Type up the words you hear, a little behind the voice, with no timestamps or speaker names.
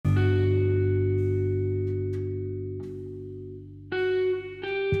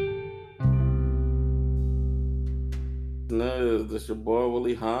listeners. This your boy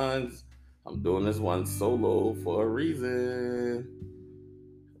Willie Hans. I'm doing this one solo for a reason.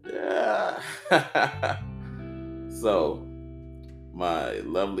 Yeah. So, my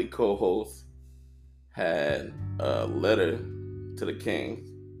lovely co-host had a letter to the kings.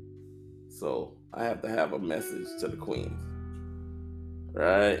 So, I have to have a message to the queens.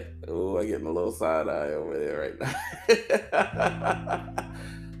 Right? Oh, I getting a little side eye over there right now.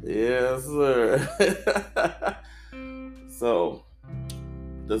 Yes, sir. So,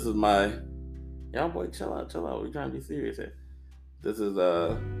 this is my y'all boy, chill out. We're trying to be serious here. This is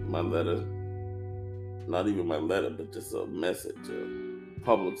my letter. Not even my letter, but just a message, a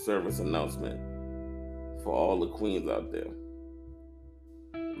public service announcement for all the queens out there.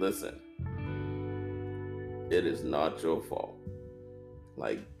 Listen, it is not your fault.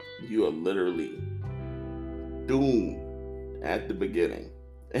 Like, you are literally doomed at the beginning.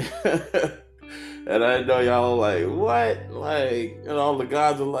 And I know y'all are like, what? Like, and all the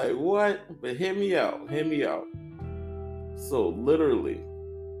guys are like, what? But hear me out. So literally,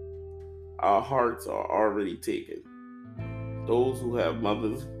 our hearts are already taken. Those who have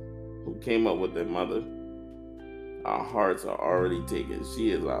mothers, who came up with their mother, our hearts are already taken.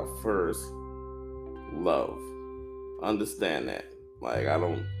 She is our first love. Understand that. Like, I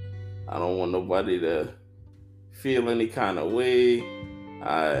don't want nobody to feel any kind of way.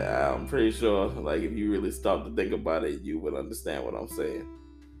 I'm pretty sure, like, if you really stop to think about it, you would understand what I'm saying.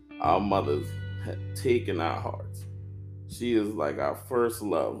 Our mothers have taken our hearts. She is like our first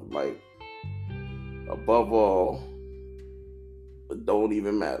love. Like, above all, it don't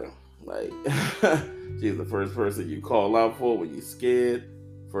even matter. Like, she's the first person you call out for when you're scared.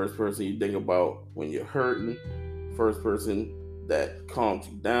 First person you think about when you're hurting. First person that calms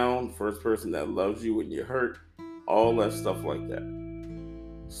you down. First person that loves you when you're hurt. All that stuff like that.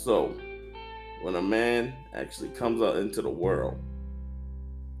 So, when a man actually comes out into the world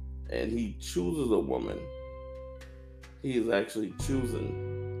and he chooses a woman, he is actually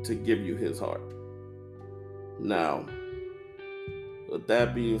choosing to give you his heart. Now, with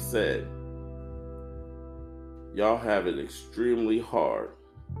that being said, y'all have it extremely hard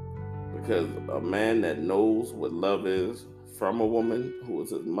because a man that knows what love is from a woman who is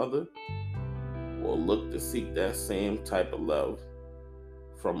his mother will look to seek that same type of love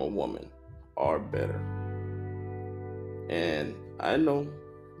from a woman or better. And I know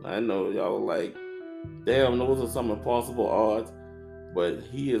y'all are like, damn, those are some impossible odds, but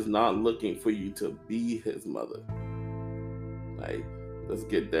he is not looking for you to be his mother. Like, let's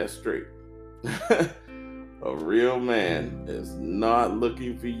get that straight. A real man is not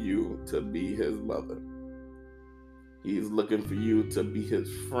looking for you to be his mother. He's looking for you to be his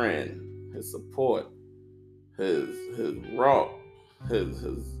friend, his support, his rock, his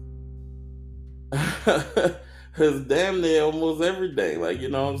his damn near almost every day. Like, you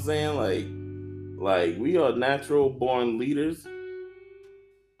know what I'm saying? Like we are natural born leaders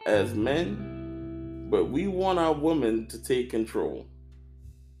as men, but we want our women to take control.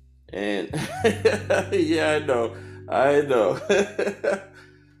 And yeah, I know.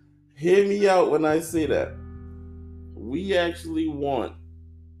 Hear me out when I say that. We actually want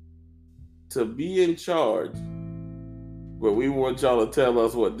to be in charge, but we want y'all to tell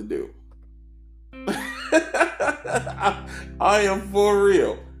us what to do. I am for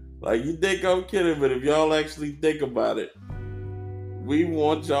real. Like, you think I'm kidding, but if y'all actually think about it, we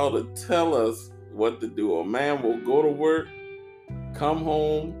want y'all to tell us what to do. A man will go to work, come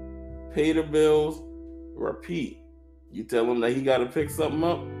home, pay the bills, repeat. You tell him that he got to pick something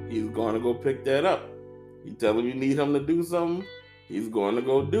up, he's going to go pick that up. You tell him you need him to do something, he's going to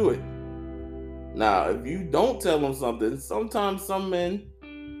go do it. Now, if you don't tell him something, sometimes some men,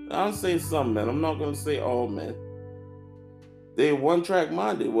 I'll say some men, I'm not going to say all men, they're one-track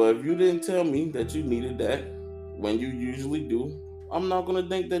minded. Well, if you didn't tell me that you needed that when you usually do, I'm not going to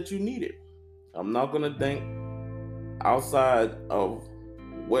think that you need it. I'm not going to think outside of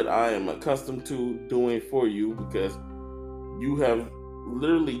what I am accustomed to doing for you, because you have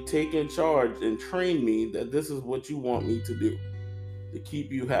literally taken charge and trained me that this is what you want me to do to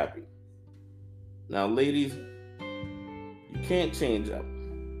keep you happy. Now, ladies, you can't change up.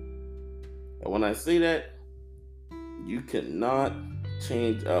 And when I say that, you cannot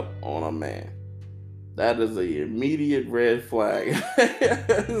change up on a man. That is an immediate red flag.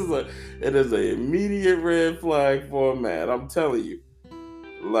 It is an immediate red flag for a man. I'm telling you.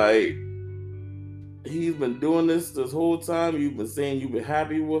 Like, he's been doing this whole time. You've been saying you've been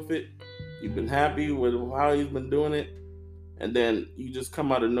happy with it. You've been happy with how he's been doing it. And then you just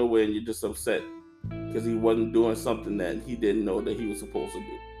come out of nowhere and you're just upset because he wasn't doing something that he didn't know that he was supposed to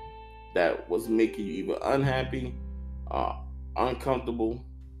do. That was making you either unhappy uncomfortable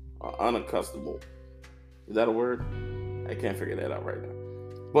or unaccustomed. Is that a word? I can't figure that out right now.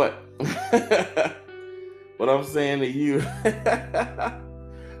 But what I'm saying to you,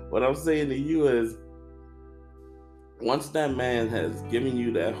 what I'm saying to you is, once that man has given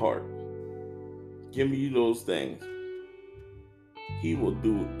you that heart, given you those things, he will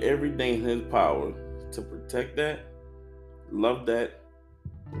do everything in his power to protect that, love that,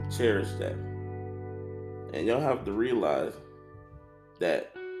 and cherish that. And y'all have to realize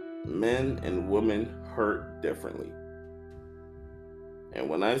that men and women hurt differently. And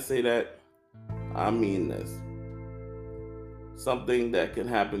when I say that, I mean this. Something that can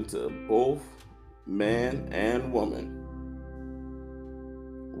happen to both man and woman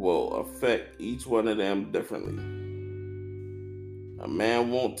will affect each one of them differently. A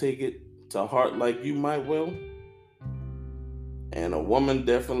man won't take it to heart like you might will, and a woman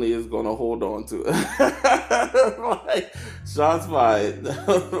definitely is going to hold on to it. Like, shots fired.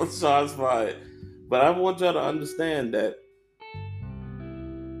 Shots fired. But I want y'all to understand that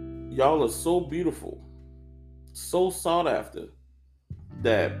y'all are so beautiful, so sought after,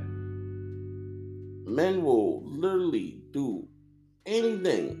 that men will literally do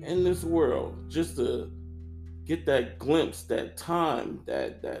anything in this world just to get that glimpse, that time,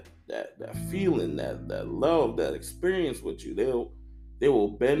 that feeling, that love, that experience with you. They will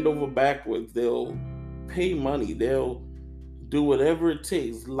bend over backwards. They'll pay money. They'll do whatever it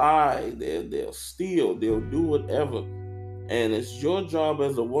takes. Lie. They'll steal. They'll do whatever. And it's your job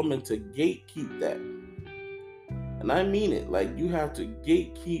as a woman to gatekeep that. And I mean it. Like, you have to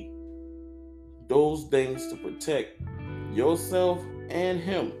gatekeep those things to protect yourself and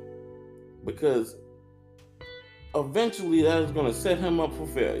him, because eventually that is going to set him up for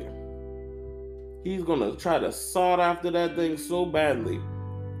failure. He's going to try to sought after that thing so badly,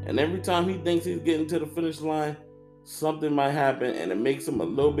 and every time he thinks he's getting to the finish line, something might happen and it makes him a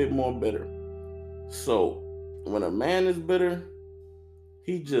little bit more bitter. So when a man is bitter,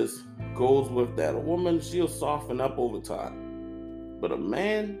 he just goes with that. A woman, she'll soften up over time, but a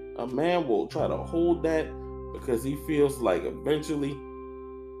man will try to hold that because he feels like eventually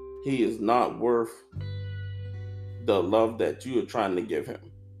he is not worth the love that you are trying to give him.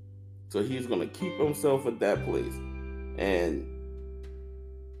 So he's going to keep himself at that place. And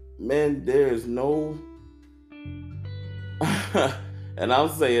men, there is no and I'm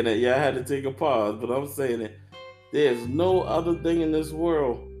saying it, yeah, I had to take a pause, but I'm saying it, there's no other thing in this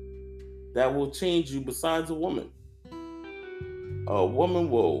world that will change you besides a woman. A woman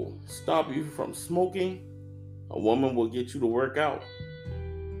will stop you from smoking. A woman will get you to work out.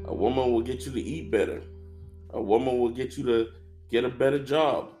 A woman will get you to eat better. A woman will get you to get a better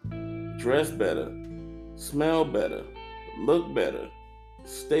job, dress better, smell better, look better,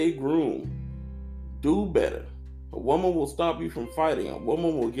 stay groomed, do better. A woman will stop you from fighting. A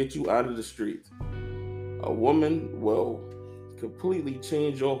woman will get you out of the streets. A woman will completely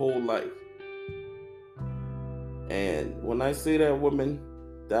change your whole life. And when I say that, women,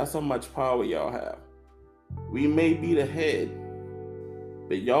 that's how much power y'all have. We may be the head,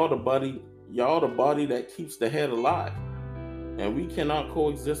 but y'all the body that keeps the head alive. And we cannot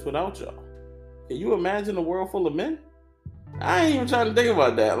coexist without y'all. Can you imagine a world full of men? I ain't even trying to think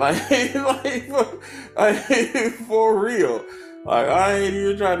about that. Like for real. Like, I ain't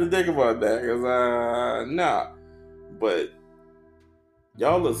even trying to think about that. Because, nah. But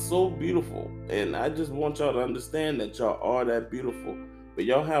y'all are so beautiful. And I just want y'all to understand that y'all are that beautiful. But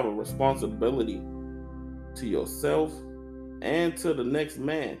y'all have a responsibility to yourself and to the next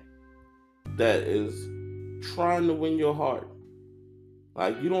man that is trying to win your heart.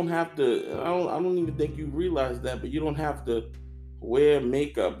 Like, you don't have to, I don't even think you realize that, but you don't have to wear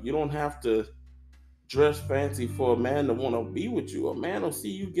makeup. You don't have to dress fancy for a man to want to be with you. A man will see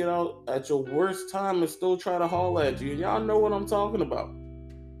you get out at your worst time and still try to holler at you. And y'all know what I'm talking about.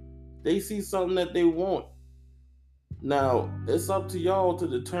 They see something that they want. Now, it's up to y'all to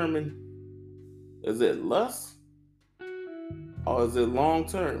determine, is it lust or is it long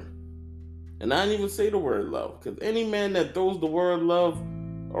term? And I didn't even say the word love, because any man that throws the word love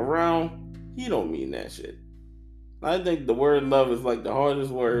around, he don't mean that shit. I think the word love is like the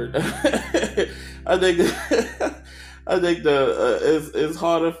hardest word. I think it's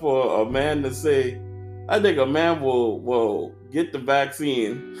harder for a man to say. I think a man will get the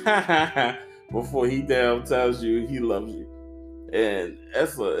vaccine before he damn tells you he loves you, and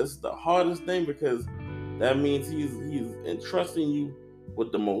it's the hardest thing, because that means he's entrusting you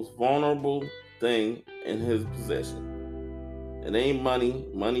with the most vulnerable thing in his possession. It ain't money.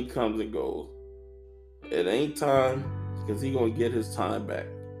 Money comes and goes. It ain't time, because he gonna get his time back.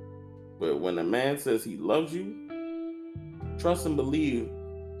 But when a man says he loves you, Trust and believe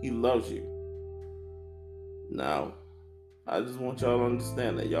he loves you. Now, I just want y'all to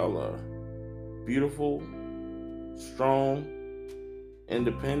understand that y'all are beautiful, strong,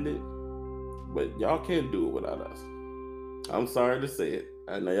 independent, but y'all can't do it without us. I'm sorry to say it.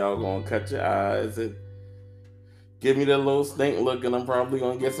 I know y'all gonna cut your eyes and give me that little stink look, and I'm probably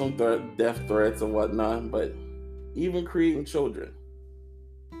gonna get some death threats and whatnot, but even creating children,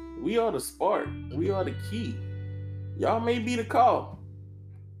 we are the spark. We are the key. Y'all may be the car,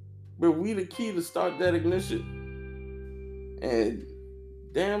 but we the key to start that ignition. And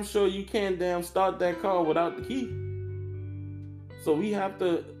damn sure you can't start that car without the key. So we have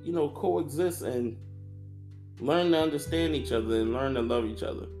to, coexist and learn to understand each other and learn to love each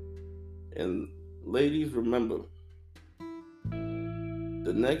other. And ladies, remember,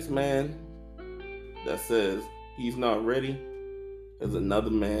 the next man that says he's not ready is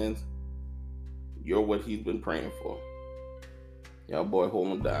another man's. You're what he's been praying for. Y'all boy, hold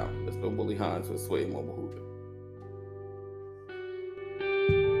him down. Let's go Bully Hines with Sway Mobile Hooping.